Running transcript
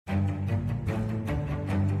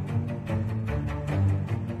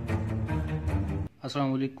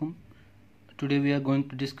Assalamu alaikum. Today we are going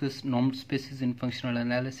to discuss normed spaces in functional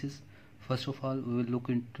analysis. First of all, we will look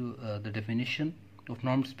into the definition of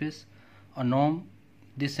normed space. A norm,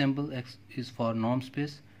 this symbol X is for norm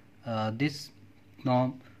space. This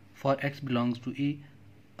norm for X belongs to E,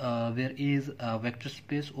 where E is a vector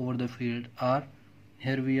space over the field R.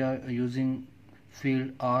 Here we are using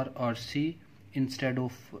field R or C instead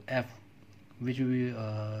of F, which we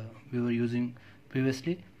were using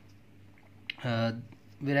previously.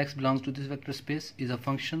 Where X belongs to this vector space is a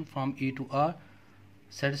function from E to R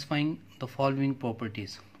satisfying the following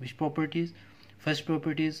properties. Which properties? First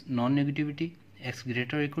property is non-negativity, X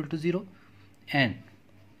greater or equal to 0, and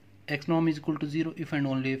X norm is equal to 0 if and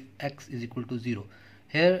only if X is equal to 0.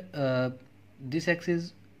 Here this X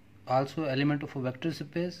is also element of a vector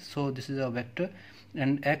space, so this is a vector,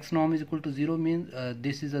 and X norm is equal to 0 means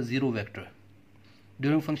this is a 0 vector.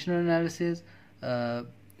 During functional analysis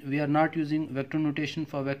we are not using vector notation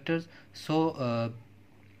for vectors, so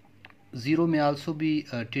 0 may also be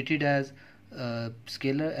treated as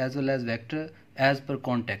scalar as well as vector as per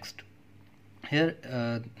context. Here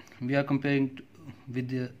we are comparing with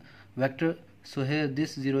the vector, so here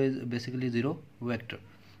this 0 is basically 0 vector,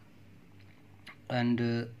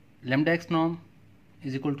 and lambda X norm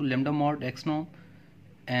is equal to lambda mod X norm,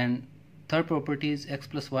 and third property is X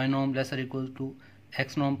plus Y norm less or equal to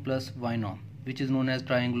X norm plus Y norm, which is known as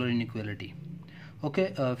triangular inequality.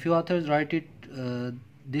 Okay, a few authors write it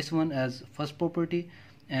this one as first property,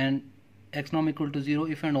 and X norm equal to 0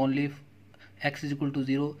 if and only if X is equal to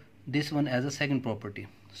 0, this one as a second property.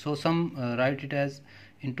 So some write it as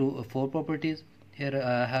into 4 properties. Here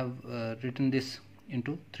I have written this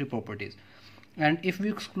into 3 properties. And if we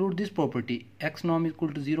exclude this property, X norm is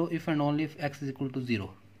equal to 0 if and only if X is equal to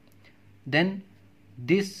 0, then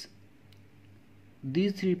these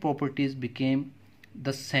 3 properties became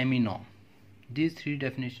the semi-norm. These 3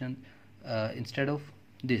 definitions instead of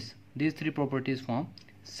these 3 properties form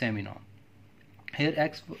semi-norm. Here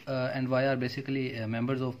X and Y are basically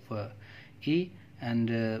members of E,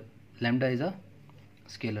 and lambda is a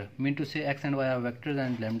scalar. Mean to say X and Y are vectors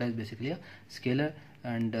and lambda is basically a scalar,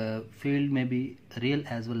 and field may be real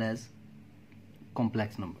as well as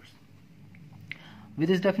complex numbers. With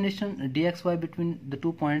this definition, dxy between the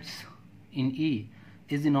 2 points in E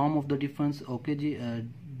is the norm of the difference. Okay,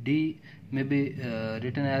 D may be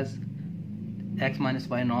written as X minus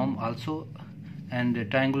Y norm also, and the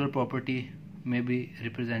triangular property may be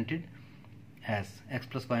represented as X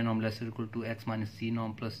plus Y norm less or equal to X minus C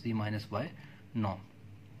norm plus C minus Y norm.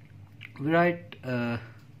 We write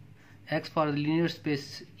X for the linear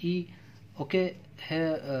space E. Okay,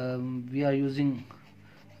 here we are using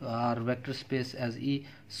our vector space as E,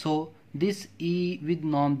 so this E with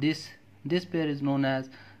norm this pair is known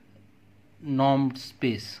as normed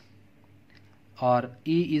space, or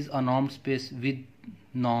E is a normed space with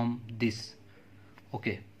norm this.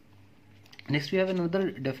 Okay, next we have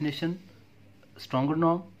another definition, stronger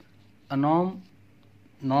norm. A norm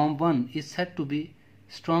 1 is said to be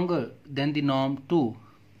stronger than the norm 2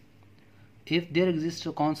 if there exists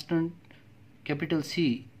a constant capital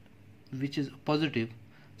C which is positive,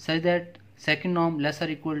 such that second norm less or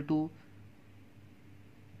equal to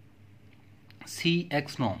C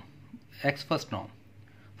X norm, X first norm.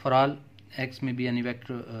 For all X may be any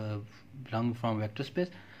vector belonging from vector space.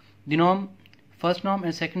 The norm first norm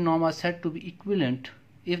and second norm are said to be equivalent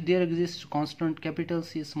if there exists constant capital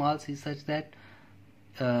C small c such that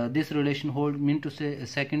this relation holds. Mean to say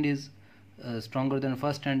second is stronger than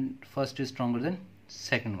first and first is stronger than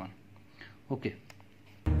second one. Okay.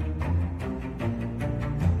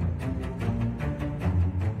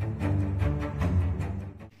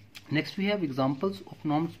 Next we have examples of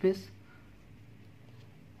normed space.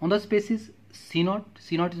 On the spaces C0,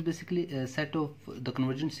 C0 is basically a set of the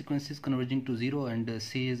convergent sequences converging to 0, and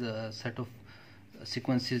C is a set of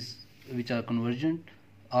sequences which are convergent,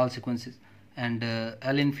 all sequences, and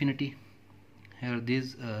L infinity. Here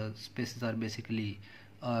these spaces are basically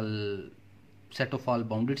all set of all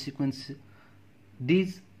bounded sequences.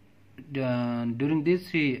 These during these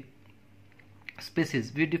 3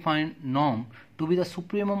 spaces we define norm to be the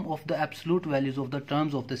supremum of the absolute values of the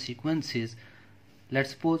terms of the sequences.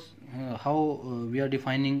 Let's suppose how we are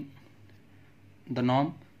defining the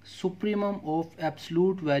norm: supremum of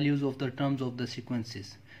absolute values of the terms of the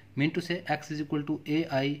sequences. Mean to say X is equal to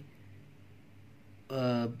AI,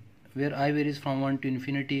 where I varies from 1 to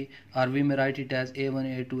infinity, or we may write it as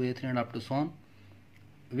A1, A2, A3 and up to so on.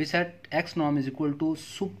 We set X norm is equal to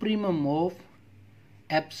supremum of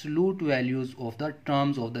absolute values of the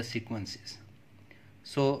terms of the sequences.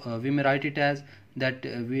 So we may write it as that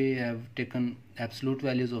we have taken absolute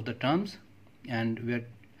values of the terms and we are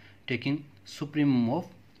taking supremum of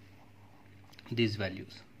these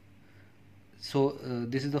values. So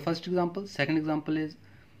this is the first example. Second example is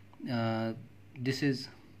this is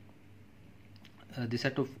the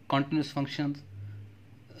set of continuous functions,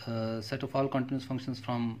 set of all continuous functions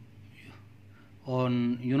from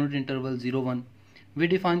on unit interval 0 1. We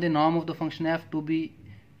define the norm of the function f to be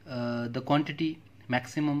the quantity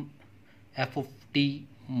maximum f of t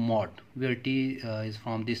mod, where t is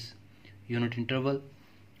from this unit interval.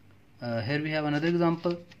 Here we have another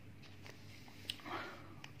example.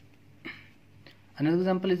 Another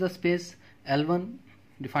example is a space L1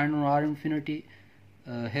 defined on R infinity.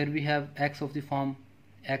 Here we have x of the form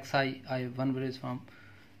xi, I1 varies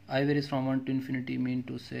from 1 to infinity, mean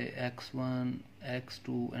to say x1,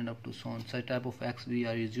 x2 and up to so on. Such type of x we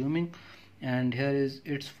are assuming, and here is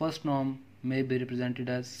its first norm may be represented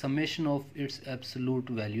as summation of its absolute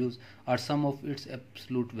values or sum of its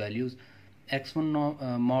absolute values,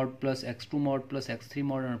 x1 mod plus x2 mod plus x3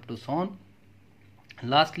 mod and up to so on.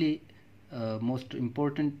 Lastly, most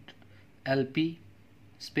important, LP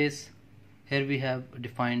space. Here we have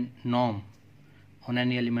defined norm on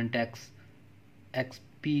any element x,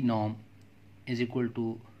 xp norm is equal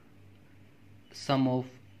to sum of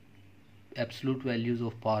absolute values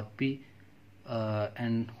of power p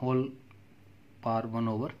and whole power 1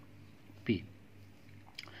 over p.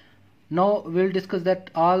 Now we'll discuss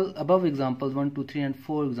that all above examples 1, 2, 3 and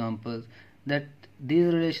 4 examples, that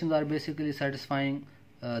these relations are basically satisfying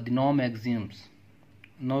the norm axioms.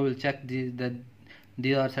 Now we'll check that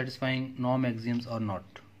they are satisfying norm axioms or not.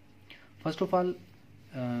 First of all,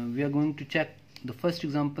 we are going to check the first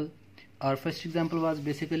example. Our first example was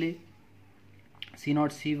basically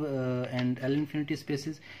C0, C and L infinity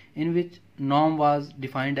spaces, in which norm was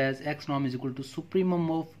defined as x norm is equal to supremum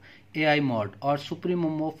of AI mod or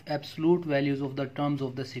supremum of absolute values of the terms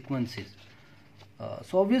of the sequences.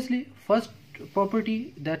 So obviously first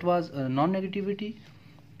property, that was non-negativity,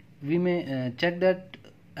 we may check that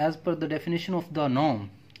as per the definition of the norm.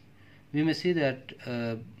 We may see that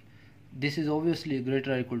this is obviously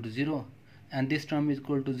greater or equal to 0, and this term is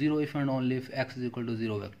equal to 0 if and only if x is equal to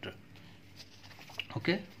 0 vector.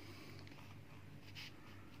 Okay,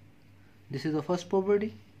 this is the first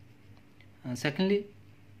property. Secondly,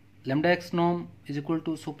 lambda x norm is equal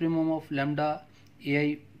to supremum of lambda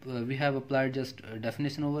ai. We have applied just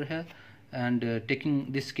definition over here, and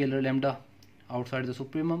taking this scalar lambda outside the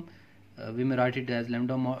supremum, we may write it as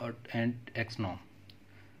lambda mod and x norm.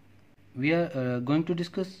 We are going to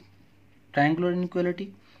discuss triangular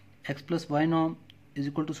inequality. X plus y norm is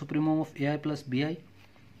equal to supremum of ai plus bi,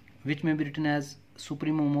 which may be written as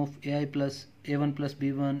supremum of ai plus a1 plus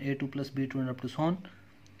b1, a2 plus b2 and up to so on.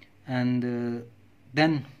 And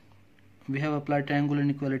then we have applied triangular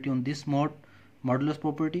inequality on this modulus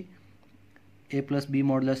property, a plus b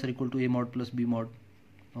mod less or equal to a mod plus b mod.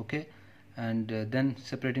 Okay, and then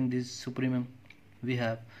separating this supremum, we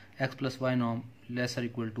have x plus y norm less or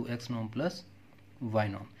equal to x norm plus y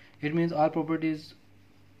norm. It means all properties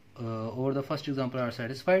over the first example are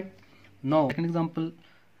satisfied. Now second example,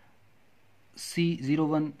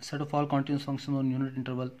 C01 set of all continuous functions on unit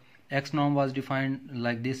interval. X norm was defined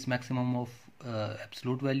like this, maximum of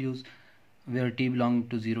absolute values where t belonging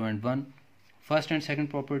to 0 and 1. First and second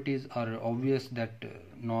properties are obvious, that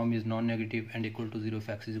norm is non-negative and equal to 0 if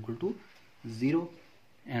x is equal to 0,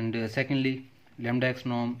 and secondly, lambda x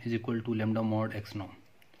norm is equal to lambda mod x norm,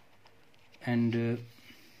 and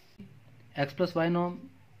x plus y norm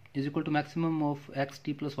is equal to maximum of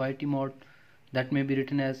xt plus yt mod, that may be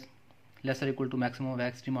written as less or equal to maximum of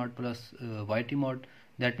xt mod plus yt mod,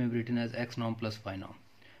 that may be written as x norm plus y norm.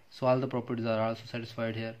 So all the properties are also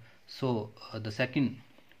satisfied here. So the second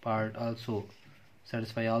part also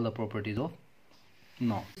satisfy all the properties of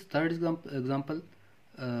norm. Third example,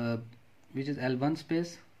 which is L1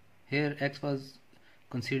 space. Here x was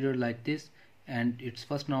considered like this, and its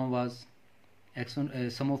first norm was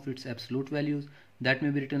x1 sum of its absolute values, that may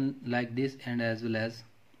be written like this and as well as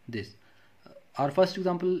this. Our first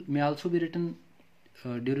example may also be written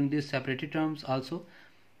during these separated terms also.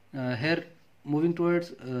 Here moving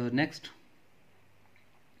towards next,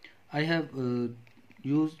 I have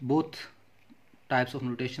used both types of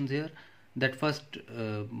notations here, that first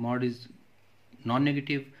mod is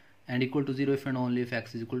non-negative and equal to 0 if and only if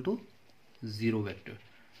x is equal to 0 vector.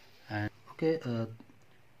 And okay,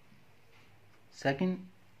 second,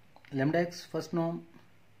 lambda x first norm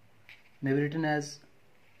may be written as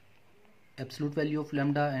absolute value of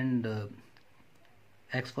lambda and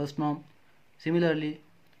x first norm. Similarly,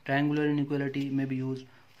 triangular inequality may be used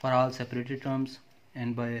for all separated terms,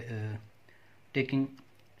 and by taking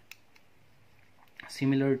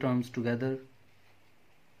similar terms together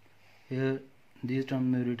Here these terms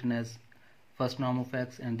may be written as first norm of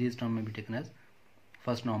x and these terms may be taken as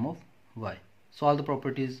first norm of y. So all the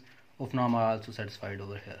properties of norm are also satisfied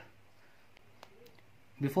over here.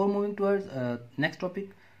 Before moving towards next topic,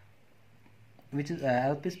 which is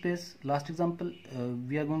LP space, last example,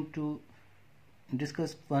 we are going to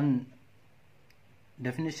discuss one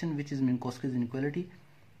definition which is Minkowski's inequality.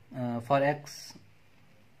 For x,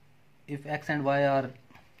 if x and y are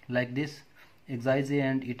like this, xij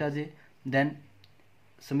and eta j, then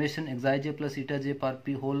summation xij plus eta j per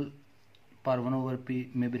p whole per 1 over p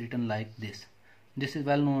may be written like this. This is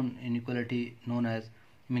well known inequality known as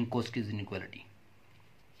Minkowski's inequality.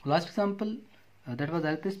 Last example, that was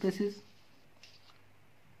LP spaces.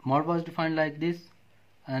 Mod was defined like this,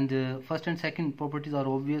 and first and second properties are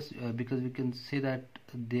obvious because we can say that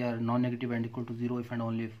they are non-negative and equal to 0 if and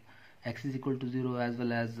only if x is equal to 0, as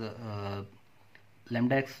well as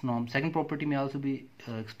lambda x norm. Second property may also be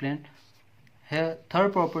explained. Here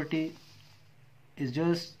third property is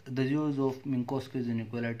just the use of Minkowski's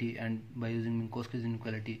inequality, and by using Minkowski's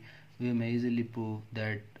inequality we may easily prove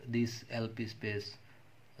that this LP space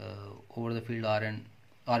over the field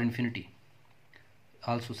R infinity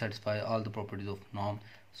also satisfy all the properties of norm.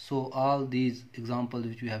 So all these examples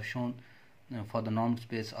which we have shown for the normed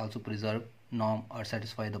space also preserve norm or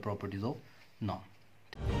satisfy the properties of norm.